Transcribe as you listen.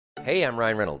Hey, I'm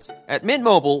Ryan Reynolds. At Mint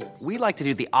Mobile, we like to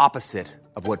do the opposite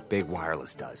of what Big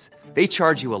Wireless does. They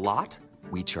charge you a lot,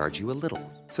 we charge you a little.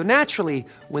 So naturally,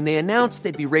 when they announced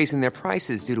they'd be raising their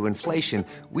prices due to inflation,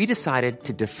 we decided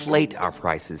to deflate our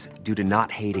prices due to not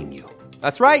hating you.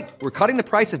 That's right. We're cutting the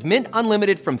price of Mint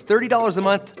Unlimited from $30 a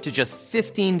month to just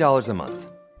 $15 a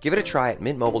month. Give it a try at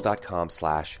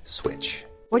mintmobile.com/switch.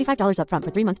 $45 up front for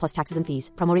 3 months plus taxes and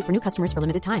fees. Promo rate for new customers for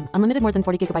limited time. Unlimited more than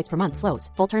 40 gigabytes per month. Slows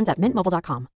full terms at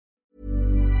mintmobile.com.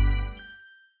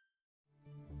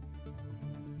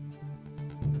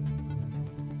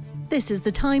 This is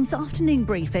the Times afternoon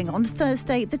briefing on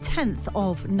Thursday, the 10th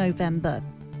of November.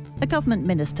 A government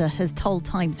minister has told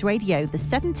Times Radio the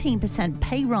 17%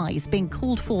 pay rise being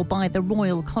called for by the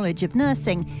Royal College of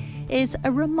Nursing is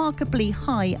a remarkably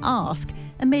high ask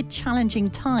amid challenging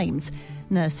times.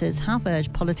 Nurses have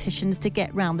urged politicians to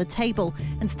get round the table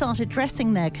and start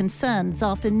addressing their concerns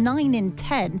after 9 in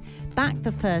 10 backed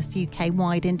the first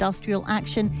UK-wide industrial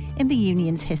action in the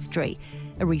union's history.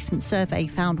 A recent survey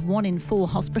found 1 in 4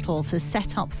 hospitals has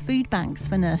set up food banks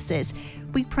for nurses.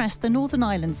 We pressed the Northern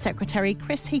Ireland Secretary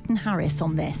Chris Heaton-Harris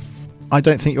on this. I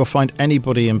don't think you'll find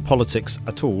anybody in politics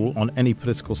at all on any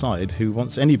political side who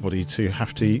wants anybody to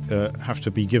have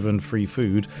to be given free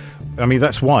food. I mean,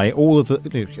 that's why all of the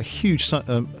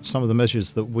some of the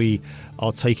measures that we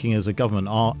are taking as a government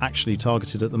are actually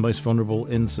targeted at the most vulnerable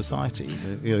in society.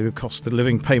 The cost of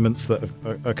living payments that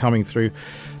are coming through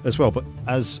as well. But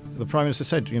as the Prime Minister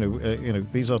said,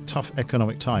 these are tough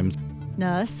economic times.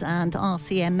 Nurse and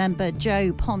RCM member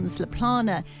Joe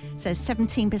Pons-LaPlana says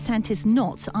 17% is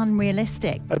not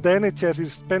unrealistic. The NHS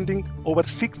is spending over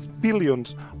 $6 billion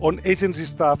on agency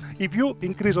staff. If you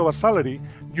increase our salary,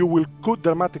 you will cut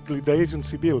dramatically the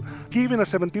agency bill. Giving a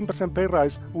 17% pay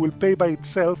rise will pay by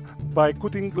itself by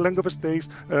cutting length of stays,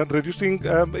 reducing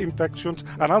infections,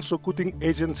 and also cutting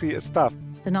agency staff.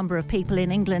 The number of people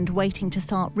in England waiting to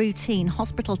start routine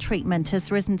hospital treatment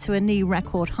has risen to a new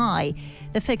record high.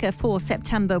 The figure for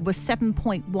September was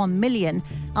 7.1 million,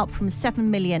 up from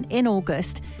 7 million in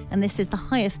August, and this is the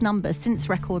highest number since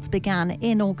records began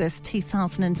in August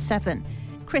 2007.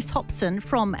 Chris Hobson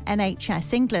from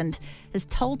NHS England has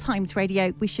told Times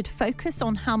Radio we should focus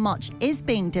on how much is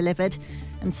being delivered,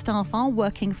 and staff are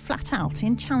working flat out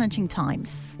in challenging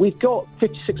times. We've got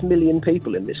 56 million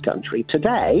people in this country.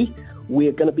 Today,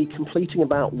 we're going to be completing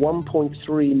about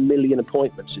 1.3 million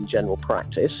appointments in general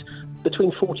practice.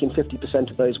 Between 40 and 50%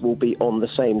 of those will be on the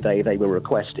same day they were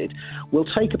requested. We'll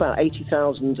take about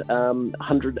 80,000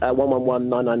 111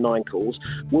 999 calls.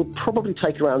 We'll probably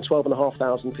take around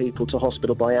 12,500 people to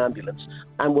hospital by ambulance,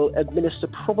 and we'll administer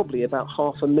probably about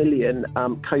 500,000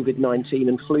 COVID-19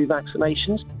 and flu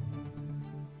vaccinations.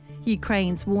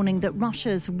 Ukraine's warning that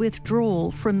Russia's withdrawal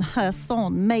from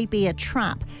Kherson may be a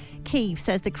trap. Kyiv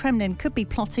says the Kremlin could be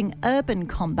plotting urban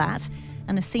combat,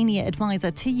 and a senior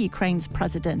advisor to Ukraine's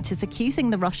president is accusing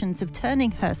the Russians of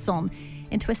turning Kherson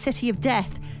into a city of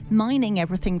death, mining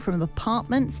everything from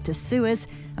apartments to sewers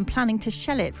and planning to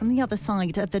shell it from the other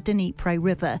side of the Dnipro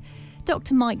River.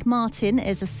 Dr. Mike Martin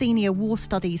is a senior war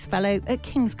studies fellow at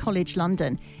King's College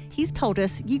London. He's told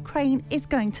us Ukraine is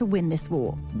going to win this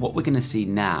war. What we're going to see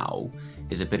now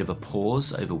is a bit of a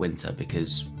pause over winter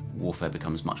because warfare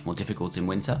becomes much more difficult in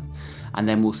winter. And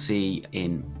then we'll see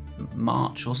in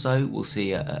March or so, we'll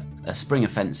see a spring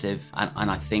offensive. And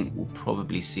I think we'll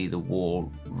probably see the war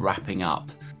wrapping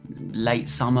up late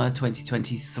summer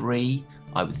 2023,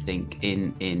 I would think,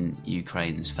 in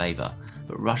Ukraine's favour.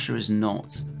 But Russia is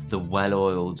not the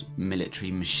well-oiled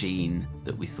military machine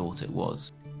that we thought it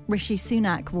was. Rishi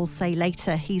Sunak will say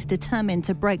later he's determined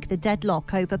to break the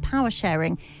deadlock over power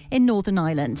sharing in Northern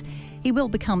Ireland. He will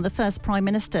become the first Prime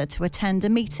Minister to attend a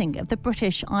meeting of the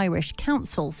British-Irish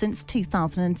Council since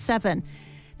 2007.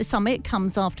 The summit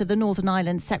comes after the Northern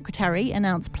Ireland Secretary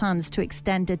announced plans to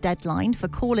extend a deadline for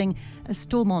calling a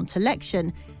Stormont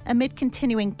election amid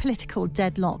continuing political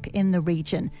deadlock in the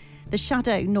region. The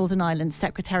shadow Northern Ireland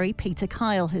Secretary, Peter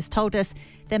Kyle, has told us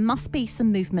there must be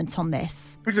some movement on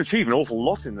this. We can achieve an awful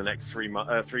lot in the next 3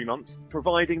 months,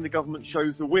 providing the government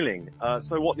shows the willing.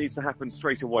 So what needs to happen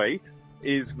straight away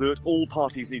is that all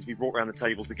parties need to be brought around the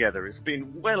table together. It's been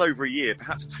well over a year,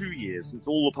 perhaps 2 years, since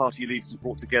all the party leaders were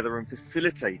brought together and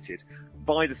facilitated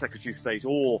by the Secretary of State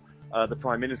or the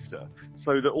Prime Minister,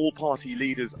 so that all party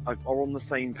leaders are on the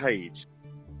same page.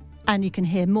 And you can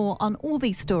hear more on all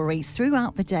these stories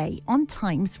throughout the day on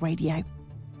Times Radio.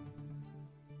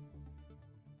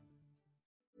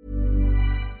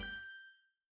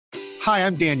 Hi,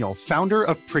 I'm Daniel, founder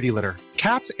of Pretty Litter.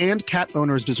 Cats and cat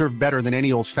owners deserve better than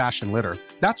any old-fashioned litter.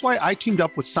 That's why I teamed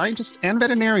up with scientists and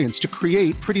veterinarians to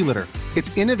create Pretty Litter.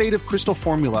 Its innovative crystal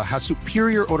formula has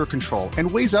superior odor control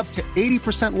and weighs up to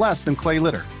 80% less than clay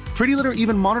litter. Pretty Litter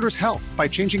even monitors health by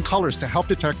changing colors to help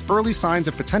detect early signs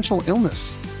of potential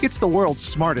illness. It's the world's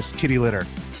smartest kitty litter.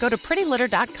 Go to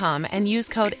prettylitter.com and use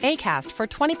code ACAST for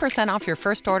 20% off your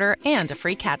first order and a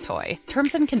free cat toy.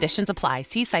 Terms and conditions apply.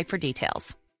 See site for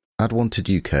details. AdWanted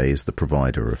UK is the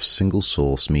provider of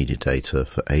single-source media data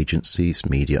for agencies,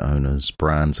 media owners,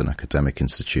 brands and academic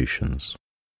institutions.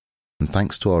 And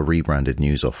thanks to our rebranded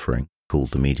news offering, called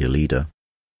The Media Leader,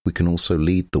 we can also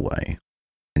lead the way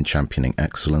in championing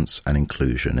excellence and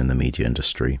inclusion in the media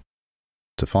industry.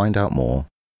 To find out more,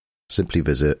 simply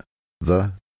visit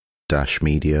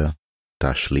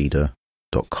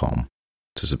the-media-leader.com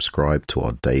to subscribe to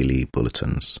our daily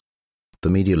bulletins.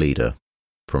 The Media Leader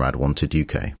from AdWanted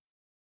UK.